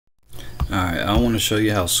Alright, I want to show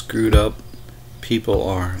you how screwed up people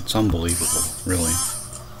are. It's unbelievable, really.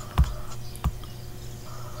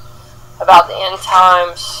 About the end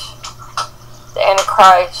times, the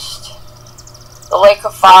Antichrist, the lake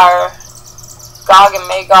of fire, Gog and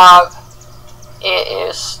Magog. It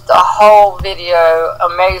is, the whole video,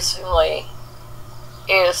 amazingly,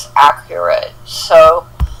 is accurate. So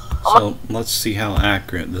let's see how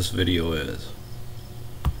accurate this video is.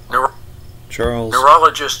 Charles.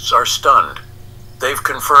 Neurologists are stunned. They've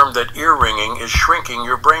confirmed that ear ringing is shrinking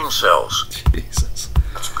your brain cells. Jesus.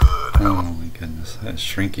 That's good. Oh my goodness. That's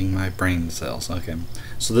shrinking my brain cells. Okay.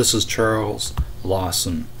 So this is Charles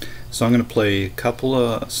Lawson. So I'm going to play a couple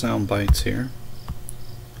of sound bites here.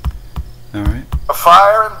 Alright.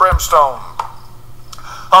 Fire and brimstone.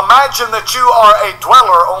 Imagine that you are a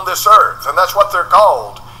dweller on this earth, and that's what they're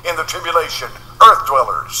called in the tribulation, earth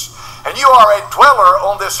dwellers. And you are a dweller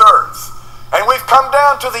on this earth. And we've come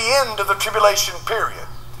down to the end of the tribulation period.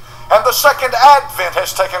 And the second advent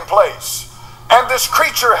has taken place. And this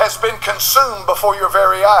creature has been consumed before your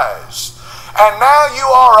very eyes. And now you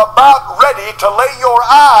are about ready to lay your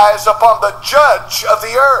eyes upon the judge of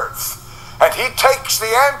the earth. And he takes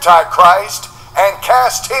the Antichrist and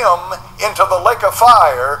casts him into the lake of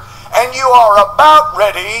fire. And you are about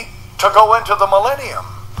ready to go into the millennium.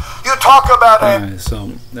 You talk about Alright,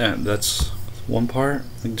 so that's one part.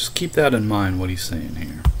 Just keep that in mind, what he's saying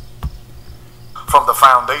here. From the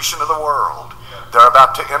foundation of the world, they're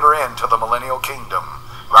about to enter into the millennial kingdom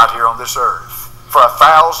right here on this earth. For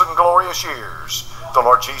 1,000 glorious years, the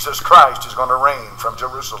Lord Jesus Christ is going to reign from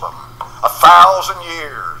Jerusalem. 1,000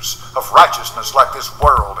 years of righteousness like this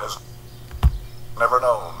world has never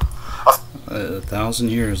known. 1,000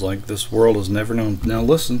 years like this world has never known. Now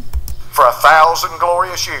listen. For 1,000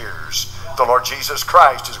 glorious years, the Lord Jesus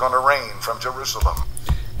Christ is going to reign from Jerusalem.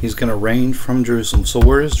 He's going to reign from Jerusalem. So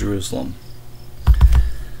where is Jerusalem?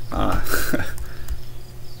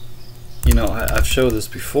 You know, I've showed this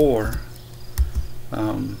before.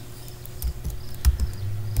 Let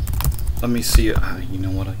me see. You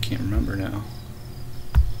know what? I can't remember now.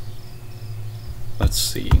 Let's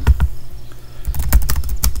see.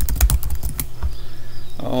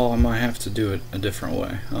 Oh, I might have to do it a different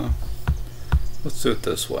way, huh? Let's do it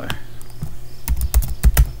this way.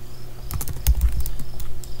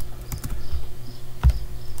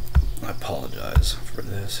 I apologize for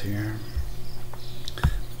this here.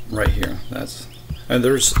 Right here. And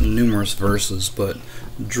there's numerous verses, but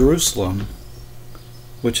Jerusalem,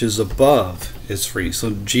 which is above, is free. So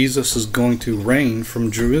Jesus is going to reign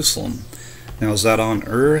from Jerusalem. Now, is that on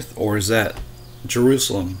earth, or is that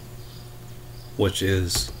Jerusalem, which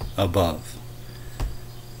is above?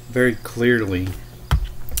 Very clearly,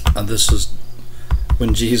 this is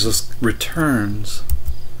when Jesus returns.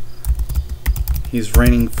 He's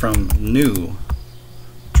reigning from New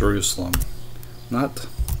Jerusalem, not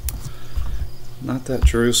that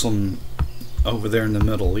Jerusalem over there in the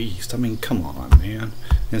Middle East. I mean, come on, man.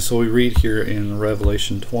 And so we read here in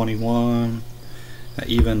Revelation 21,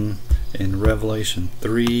 even in Revelation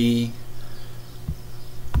 3,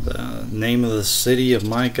 the name of the city of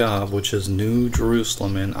my God, which is New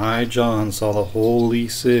Jerusalem. And I, John, saw the holy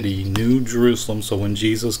city, New Jerusalem. So when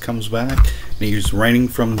Jesus comes back and he's reigning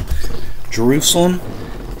from Jerusalem,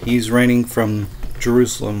 he's reigning from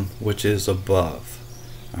Jerusalem, which is above.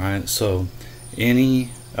 Alright, so any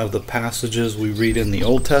of the passages we read in the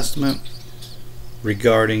Old Testament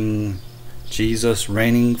regarding Jesus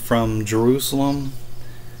reigning from Jerusalem,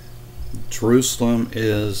 Jerusalem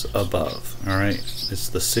is above. Alright, it's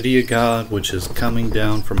the city of God which is coming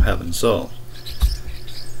down from heaven. So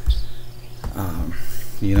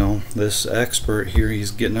you know, this expert here,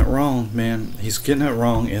 he's getting it wrong, man. He's getting it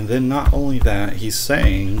wrong. And then not only that, he's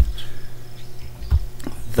saying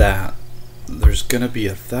that there's going to be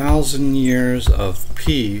 1,000 years of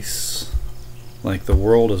peace like the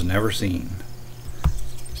world has never seen.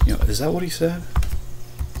 You know, is that what he said?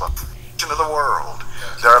 Of the world,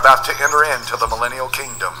 they're about to enter into the millennial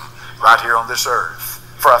kingdom right here on this earth.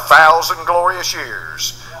 For 1,000 glorious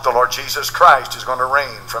years, the Lord Jesus Christ is going to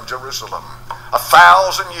reign from Jerusalem.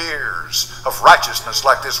 1,000 years of righteousness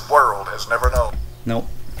like this world has never known. Nope.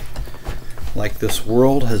 Like this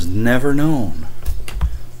world has never known.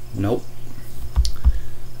 Nope.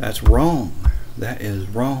 That's wrong. That is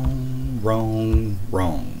wrong, wrong,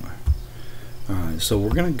 wrong. Alright, so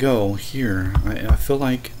we're going to go here. I feel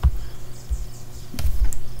like,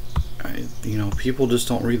 you know, people just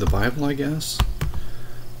don't read the Bible, I guess.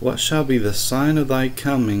 What shall be the sign of thy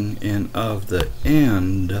coming and of the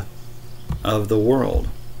end of the world?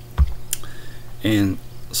 And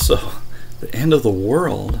so the end of the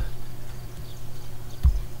world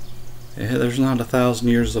There's not 1,000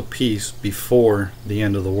 years of peace before the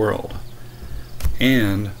end of the world.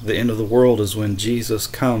 And the end of the world is when Jesus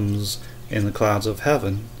comes in the clouds of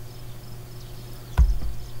heaven.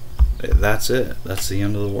 That's it. That's the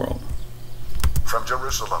end of the world. From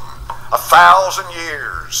Jerusalem, 1,000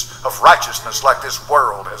 years of righteousness like this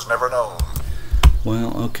world has never known.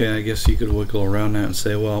 Well, okay, I guess you could wiggle around that and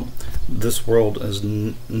say, well, this world is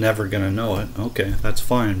never going to know it. Okay, that's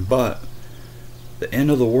fine. But the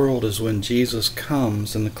end of the world is when Jesus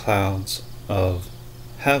comes in the clouds of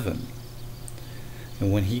heaven.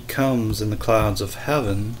 And when he comes in the clouds of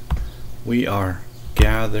heaven, we are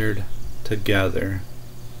gathered together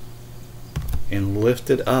and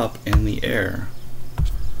lifted up in the air.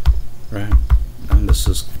 Right? And this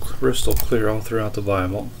is crystal clear all throughout the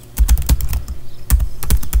Bible.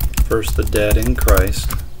 First the dead in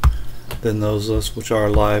Christ, then those of us which are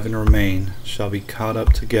alive and remain shall be caught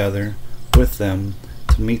up together with them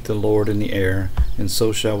to meet the Lord in the air, and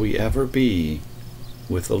so shall we ever be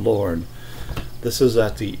with the Lord. This is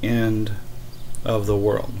at the end of the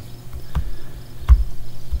world.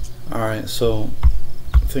 Alright, so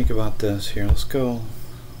think about this here. Let's go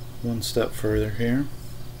one step further here.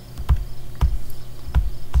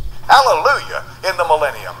 Hallelujah in the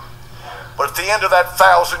millennium. But at the end of that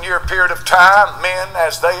 1,000-year period of time, men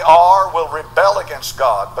as they are will rebel against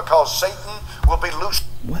God because Satan will be loose.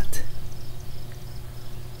 What?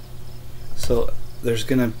 So there's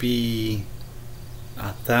going to be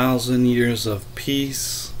 1,000 years of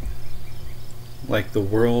peace like the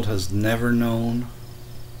world has never known.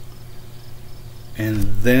 And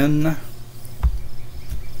then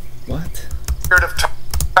what? Period of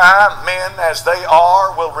time, men as they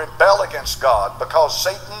are will rebel against God because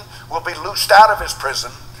Satan will be loosed out of his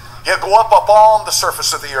prison. He'll go up on the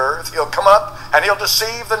surface of the earth. He'll come up and he'll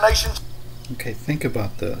deceive the nations. Okay, think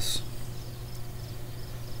about this.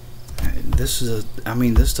 This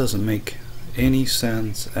doesn't make any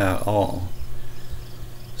sense at all.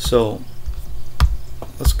 So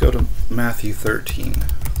let's go to Matthew 13.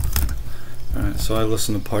 Alright, so I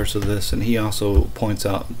listened to parts of this, and he also points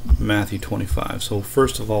out Matthew 25. So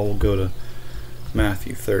first of all, we'll go to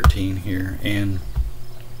Matthew 13 here, and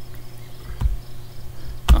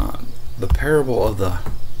the parable of the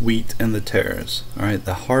wheat and the tares. Alright,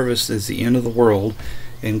 the harvest is the end of the world,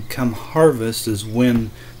 and come harvest is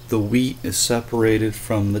when the wheat is separated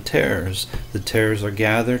from the tares. The tares are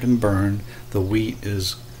gathered and burned. The wheat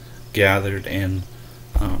is gathered and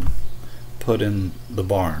put in the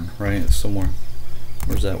barn, right? Somewhere.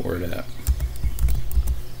 Where's that word at?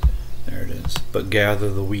 There it is. But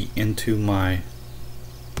gather the wheat into my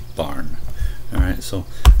barn. Alright, so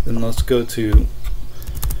then let's go to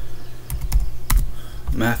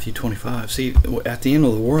Matthew 25. See, at the end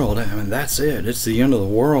of the world, I mean, that's it. It's the end of the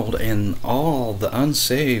world, and all the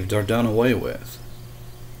unsaved are done away with.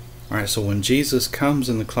 Alright, so when Jesus comes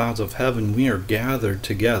in the clouds of heaven, we are gathered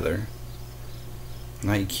together.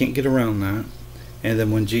 Now, you can't get around that. And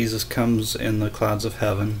then when Jesus comes in the clouds of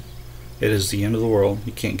heaven, it is the end of the world.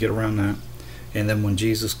 You can't get around that. And then when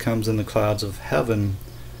Jesus comes in the clouds of heaven,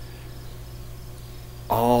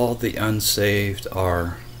 all the unsaved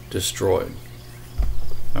are destroyed.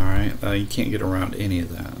 Alright, you can't get around any of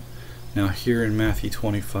that. Now here in Matthew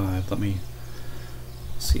 25, let me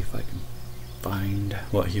see if I can find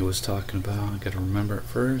what he was talking about. I gotta remember it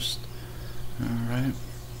first. Alright.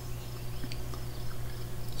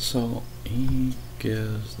 So he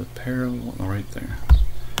gives the parable right there.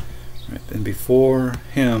 Right. And before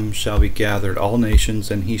him shall be gathered all nations,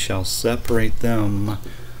 and he shall separate them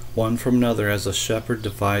one from another, as a shepherd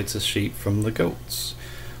divides the sheep from the goats.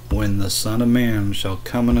 When the Son of Man shall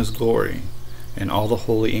come in his glory, and all the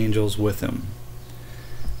holy angels with him,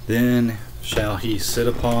 then shall he sit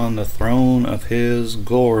upon the throne of his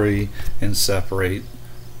glory, and separate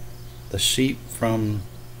the sheep from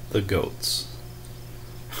the goats.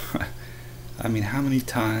 I mean, how many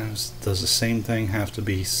times does the same thing have to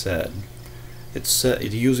be said? It's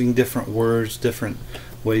using different words, different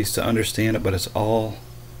ways to understand it, but it's all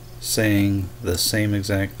saying the same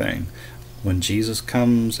exact thing. When Jesus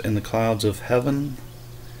comes in the clouds of heaven,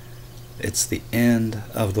 it's the end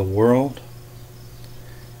of the world,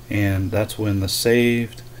 and that's when the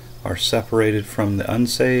saved are separated from the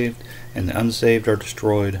unsaved, and the unsaved are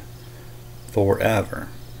destroyed forever.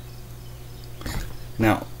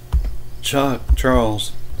 Now,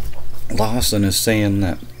 Charles Lawson is saying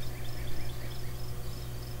that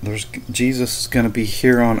Jesus is going to be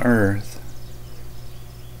here on earth.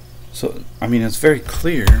 So, I mean, it's very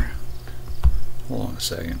clear. Hold on a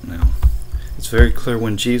second now. It's very clear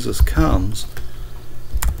when Jesus comes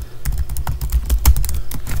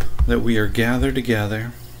that we are gathered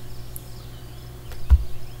together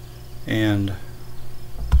and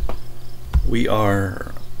we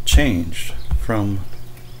are changed from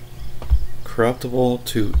corruptible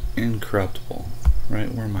to incorruptible.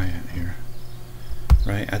 Right, where am I at here?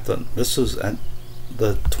 Right, this is at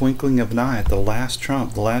the twinkling of an eye, at the last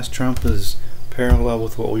trump. The last trump is parallel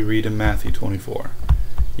with what we read in Matthew 24.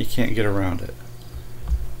 You can't get around it.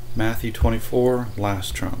 Matthew 24,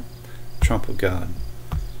 last trump. Trump of God.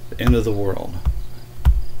 The end of the world.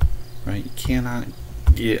 Right, you cannot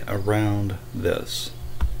get around this.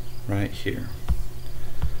 Right here.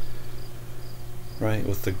 Right,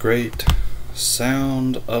 with the great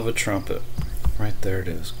sound of a trumpet. Right there it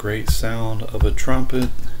is. Great sound of a trumpet.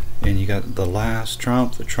 And you got the last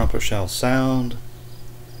trump. The trumpet shall sound.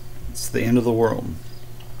 It's the end of the world.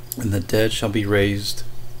 And the dead shall be raised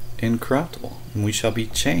incorruptible. And we shall be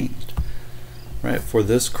changed. Right? For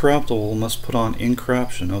this corruptible must put on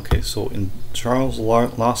incorruption. Okay, so in Charles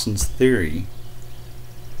Lawson's theory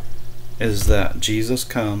is that Jesus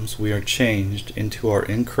comes, we are changed into our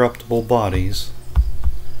incorruptible bodies.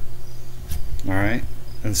 Alright?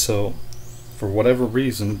 And so, for whatever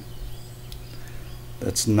reason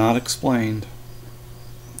that's not explained,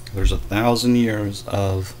 there's 1,000 years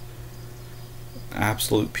of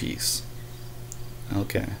absolute peace.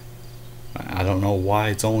 Okay. I don't know why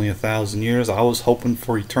it's only 1,000 years. I was hoping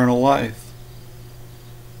for eternal life.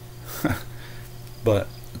 But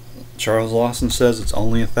Charles Lawson says it's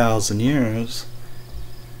only 1,000 years.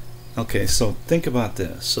 Okay, so think about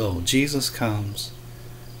this. So Jesus comes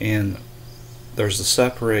and there's a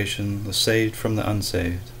separation, the saved from the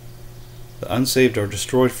unsaved. The unsaved are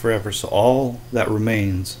destroyed forever, so all that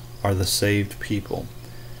remains are the saved people.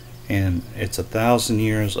 And it's 1,000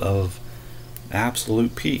 years of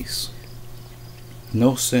absolute peace.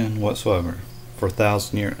 No sin whatsoever for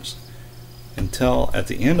 1,000 years. Until at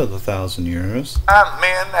the end of the 1,000 years,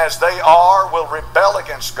 men as they are will rebel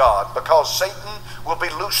against God, because Satan will be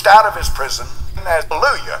loosed out of his prison,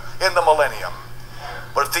 hallelujah, in the millennium.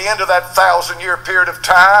 But at the end of that 1,000-year period of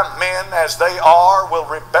time, men as they are will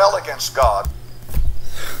rebel against God.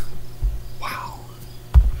 Wow.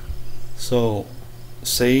 So,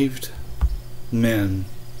 saved men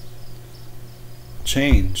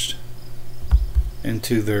changed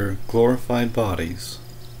into their glorified bodies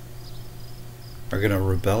are going to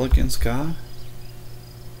rebel against God?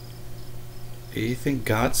 Do you think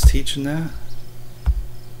God's teaching that?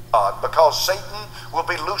 God, because Satan will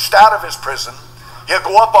be loosed out of his prison. He'll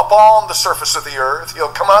go up upon the surface of the earth. He'll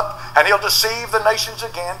come up and he'll deceive the nations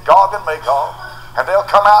again, Gog and Magog, and they'll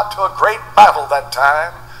come out to a great battle that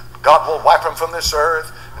time. God will wipe them from this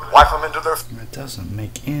earth and wipe them into their... It doesn't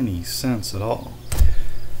make any sense at all.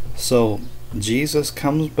 So Jesus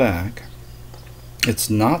comes back. It's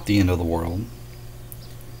not the end of the world.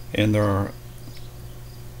 And there are,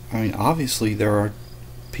 I mean, obviously there are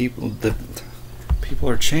people that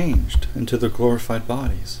are changed into their glorified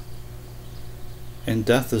bodies. And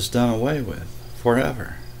death is done away with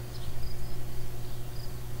forever.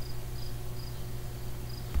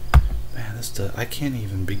 Man, I can't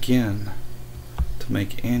even begin to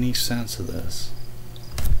make any sense of this.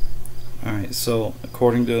 Alright, so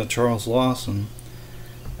according to Charles Lawson,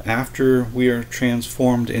 after we are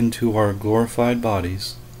transformed into our glorified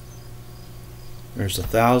bodies, there's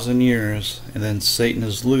 1,000 years, and then Satan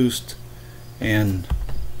is loosed, and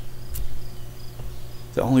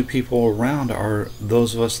the only people around are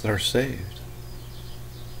those of us that are saved.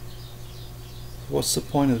 What's the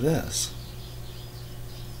point of this?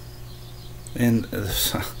 And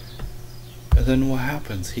then what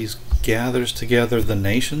happens? He gathers together the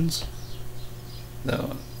nations.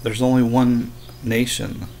 No, there's only one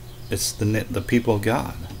nation. It's the people of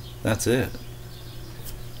God. That's it.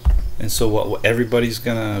 And so what? Everybody's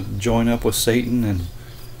gonna join up with Satan, and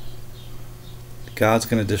God's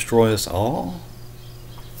gonna destroy us all?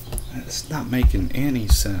 It's not making any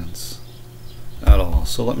sense at all.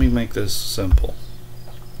 So let me make this simple.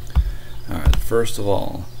 Alright, first of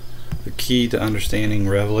all, the key to understanding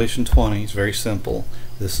Revelation 20 is very simple.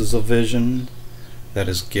 This is a vision that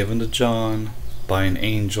is given to John by an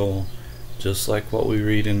angel, just like what we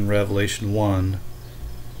read in Revelation 1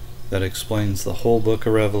 that explains the whole book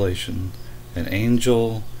of Revelation. An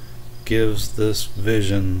angel gives this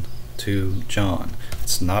vision to John.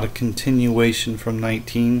 It's not a continuation from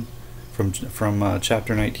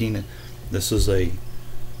chapter 19. This is a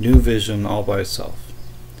new vision all by itself.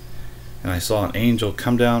 And I saw an angel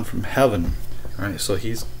come down from heaven. Alright, so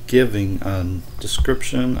he's giving a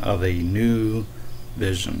description of a new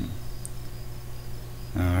vision.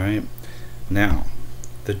 Alright, now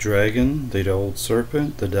the dragon, the old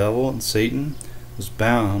serpent, the devil, and Satan was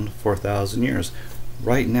bound for 1,000 years.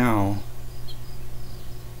 Right now,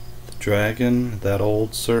 dragon, that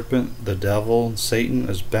old serpent, the devil, Satan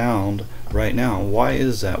is bound right now. Why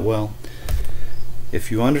is that? Well,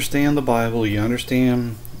 if you understand the Bible, you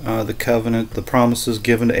understand the covenant, the promises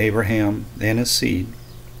given to Abraham and his seed,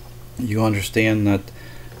 you understand that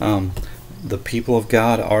the people of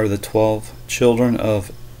God are the 12 children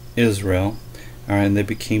of Israel. All right, and they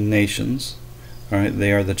became nations. All right,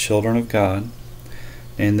 they are the children of God,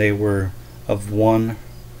 and they were of one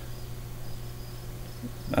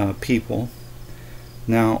people.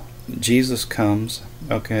 Now Jesus comes.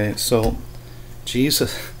 Okay, so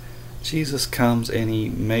Jesus comes and he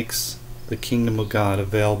makes the kingdom of God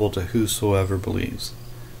available to whosoever believes.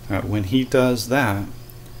 All right, when he does that,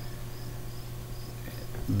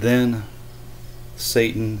 then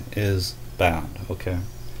Satan is bound. Okay,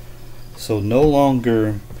 so no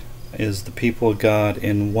longer is the people of God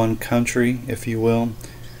in one country, if you will,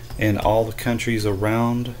 and all the countries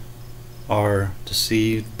around are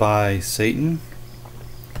deceived by Satan.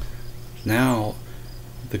 Now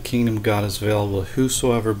the kingdom of God is available to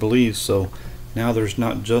whosoever believes. So now there's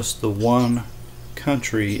not just the one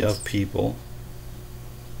country of people.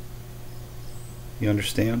 You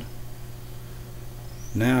understand?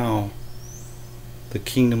 Now the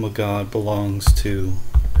kingdom of God belongs to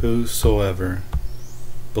whosoever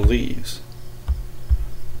believes.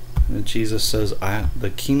 And Jesus says,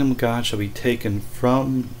 the kingdom of God shall be taken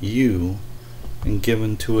from you and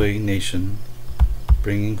given to a nation,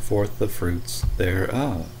 bringing forth the fruits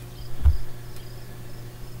thereof.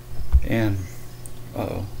 And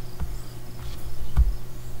oh,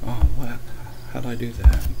 what? How do I do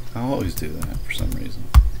that? I always do that for some reason.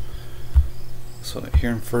 So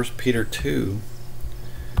here in 1 Peter 2,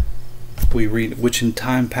 we read, which in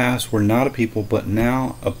time past were not a people, but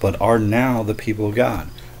are now the people of God.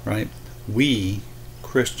 Right? We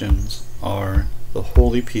Christians are the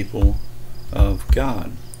holy people of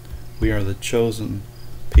God. We are the chosen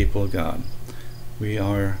people of God. We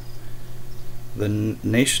are the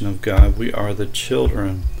nation of God. We are the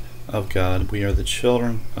children of God. We are the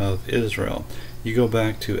children of Israel. You go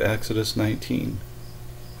back to Exodus 19,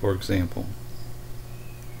 for example.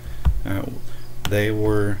 They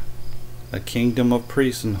were a kingdom of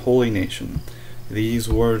priests and holy nation. These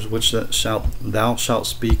words which thou shalt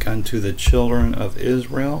speak unto the children of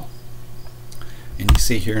Israel. And you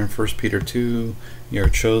see here in 1 Peter 2, you're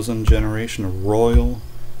a chosen generation, a royal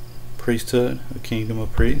priesthood, a kingdom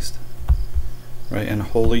of priests, right? And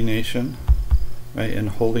holy nation, right? And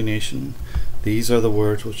holy nation. These are the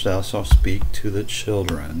words which thou shalt speak to the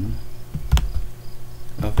children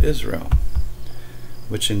of Israel,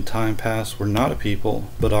 which in time past were not a people,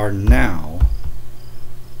 but are now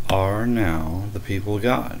the people of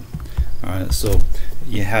God. Alright, so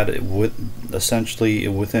you had it essentially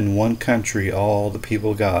within one country all the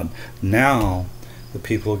people of God. Now the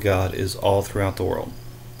people of God is all throughout the world.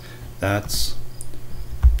 That's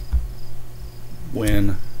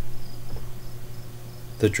when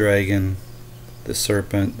the dragon, the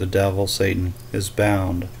serpent, the devil, Satan is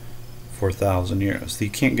bound for 1,000 years. So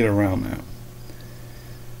you can't get around that.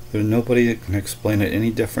 There's nobody that can explain it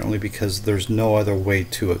any differently, because there's no other way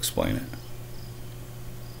to explain it.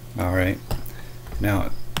 Alright,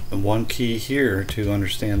 now one key here to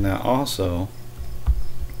understand that also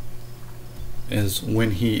is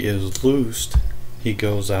when he is loosed, he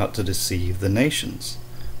goes out to deceive the nations,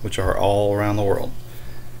 which are all around the world.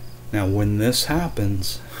 Now when this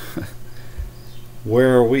happens,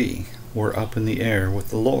 where are we? We're up in the air with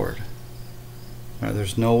the Lord. Right,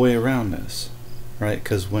 there's no way around this. Right,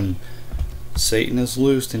 because when Satan is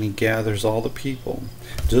loosed and he gathers all the people,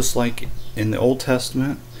 just like in the Old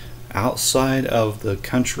Testament, outside of the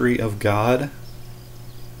country of God,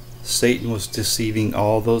 Satan was deceiving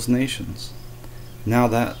all those nations. Now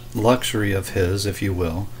that luxury of his, if you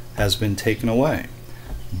will, has been taken away.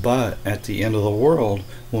 But at the end of the world,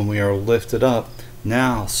 when we are lifted up,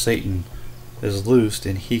 now Satan is loosed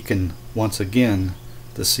and he can once again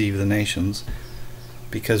deceive the nations,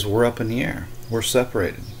 because we're up in the air. We're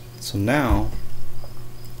separated. So now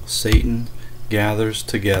Satan gathers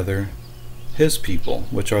together his people,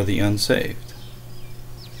 which are the unsaved.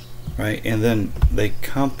 Right? And then they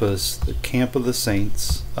compass the camp of the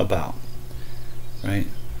saints about. Right?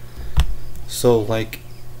 So like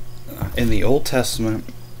in the Old Testament,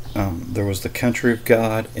 there was the country of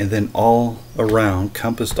God, and then all around,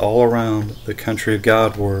 compassed all around the country of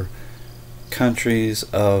God, were countries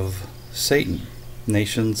of Satan,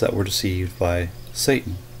 nations that were deceived by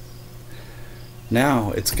Satan.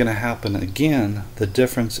 Now it's going to happen again. The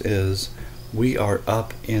difference is we are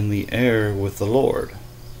up in the air with the Lord.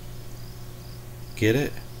 Get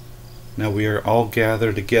it? Now we are all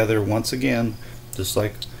gathered together once again, just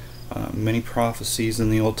like many prophecies in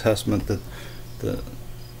the Old Testament that the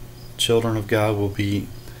children of God will be,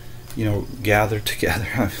 gathered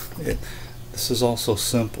together. This is all so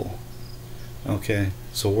simple. Okay,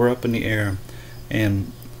 so we're up in the air,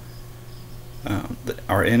 and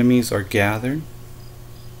our enemies are gathered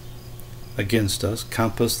against us,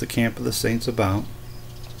 compass the camp of the saints about,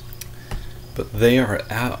 but they are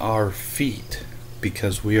at our feet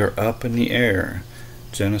because we are up in the air.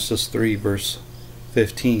 Genesis 3 verse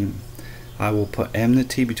 15. I will put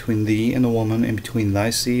enmity between thee and the woman, and between thy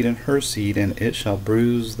seed and her seed, and it shall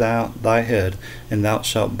bruise thy head, and thou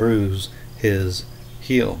shalt bruise his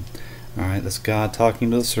heel. Alright, that's God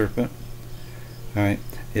talking to the serpent. Alright,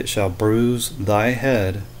 it shall bruise thy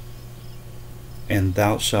head, and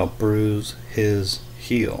thou shalt bruise his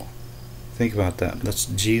heel. Think about that. That's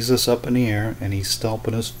Jesus up in the air, and he's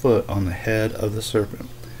stomping his foot on the head of the serpent.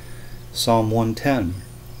 Psalm 110.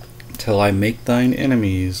 Till I make thine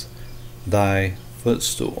enemies thy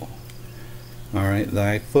footstool. Alright,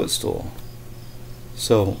 thy footstool.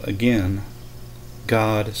 So again,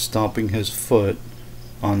 God stomping his foot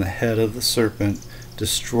on the head of the serpent,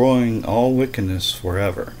 destroying all wickedness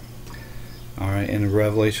forever. Alright, in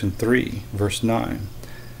Revelation 3 verse 9,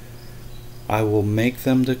 I will make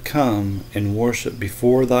them to come and worship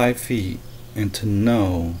before thy feet, and to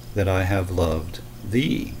know that I have loved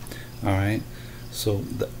thee. Alright, so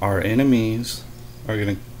our enemies are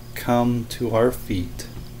going to come to our feet.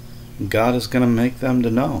 God is going to make them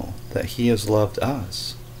to know that he has loved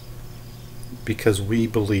us because we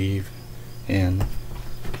believe in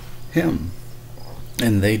him,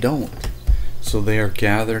 and they don't. So they are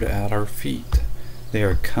gathered at our feet. They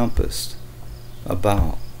are compassed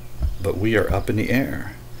about, but we are up in the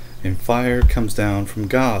air, and fire comes down from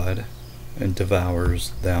God and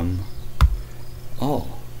devours them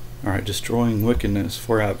all. Alright, destroying wickedness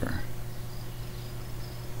forever.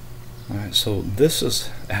 Alright, so this is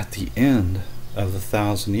at the end of the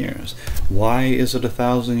 1,000 years. Why is it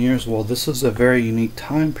 1,000 years? Well, this is a very unique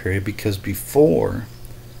time period, because before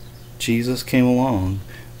Jesus came along,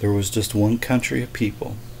 there was just one country of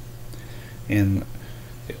people, and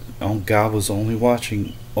God was only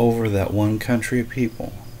watching over that one country of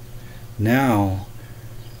people. Now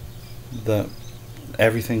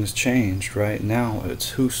everything's changed, right? Now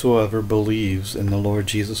it's whosoever believes in the Lord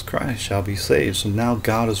Jesus Christ shall be saved. So now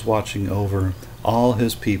God is watching over all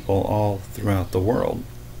his people all throughout the world.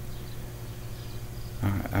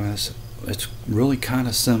 I mean, it's really kind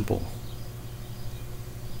of simple.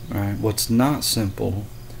 Alright, what's not simple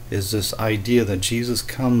is this idea that Jesus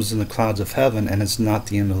comes in the clouds of heaven and it's not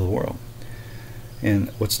the end of the world. And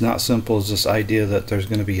what's not simple is this idea that there's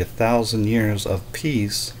going to be 1,000 years of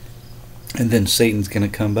peace, and then Satan's going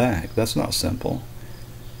to come back. That's not simple.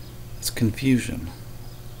 It's confusion.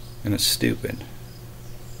 And it's stupid.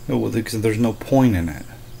 Because there's no point in it.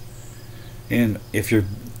 And if you're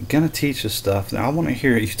going to teach this stuff, now I want to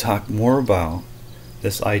hear you talk more about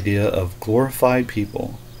this idea of glorified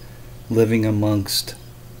people living amongst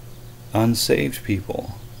unsaved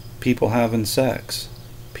people. People having sex.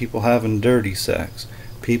 People having dirty sex.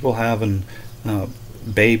 People having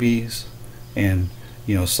babies, and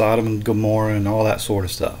Sodom and Gomorrah and all that sort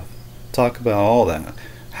of stuff. Talk about all that.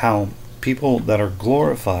 How people that are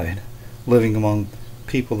glorified living among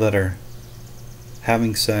people that are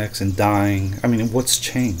having sex and dying. I mean, what's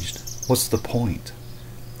changed? What's the point?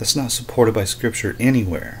 That's not supported by Scripture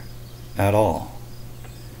anywhere at all.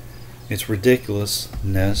 It's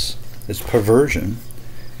ridiculousness, it's perversion,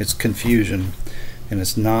 it's confusion, and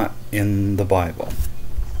it's not in the Bible.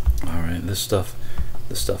 Alright, this stuff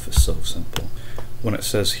is so simple. When it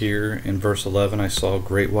says here in verse 11, I saw a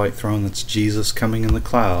great white throne, that's Jesus coming in the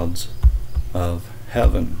clouds of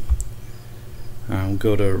heaven. We'll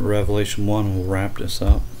go to Revelation 1 and we'll wrap this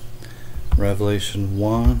up. Revelation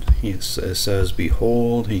 1, it says,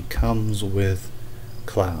 behold, he comes with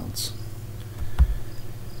clouds,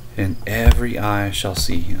 and every eye shall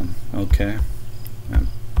see him. Okay? And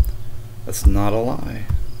that's not a lie.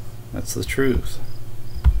 That's the truth.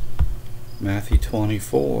 Matthew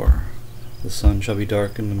 24. The sun shall be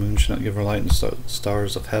darkened, the moon shall not give her light, and the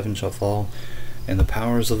stars of heaven shall fall, and the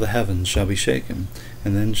powers of the heavens shall be shaken.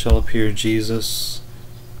 And then shall appear Jesus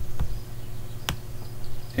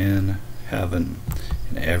in heaven.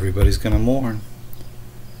 And everybody's going to mourn.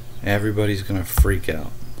 Everybody's going to freak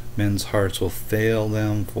out. Men's hearts will fail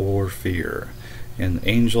them for fear. And the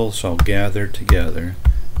angels shall gather together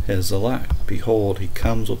his elect. Behold, he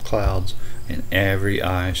comes with clouds, and every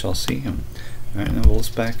eye shall see him. Alright, now let's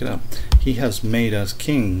back it up. He has made us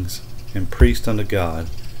kings and priests unto God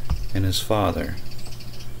and his Father.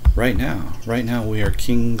 Right now we are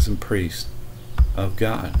kings and priests of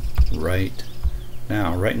God right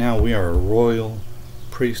now. Right now we are a royal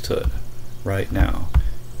priesthood. Right now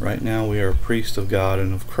we are a priest of God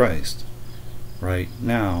and of Christ. Right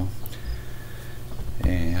now.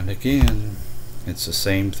 And again, it's the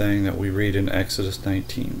same thing that we read in Exodus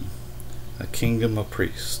 19. A kingdom of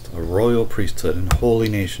priests, a royal priesthood, and holy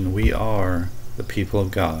nation. We are the people of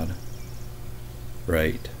God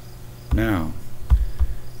right now.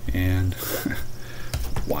 And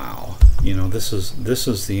wow, you know, this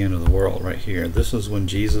is the end of the world right here. This is when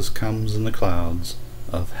Jesus comes in the clouds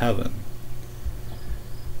of heaven.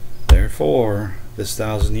 Therefore, this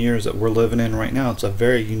 1,000 years that we're living in right now, it's a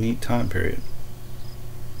very unique time period.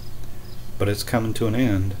 But it's coming to an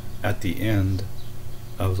end at the end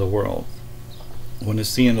of the world. When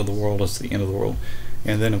it's the end of the world, it's the end of the world.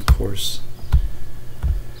 And then, of course,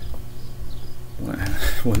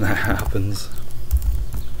 when that happens,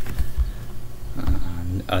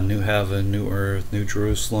 a new heaven, new earth, new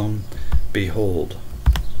Jerusalem, behold,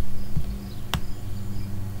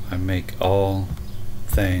 I make all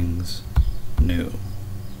things new.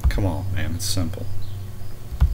 Come on, man, it's simple.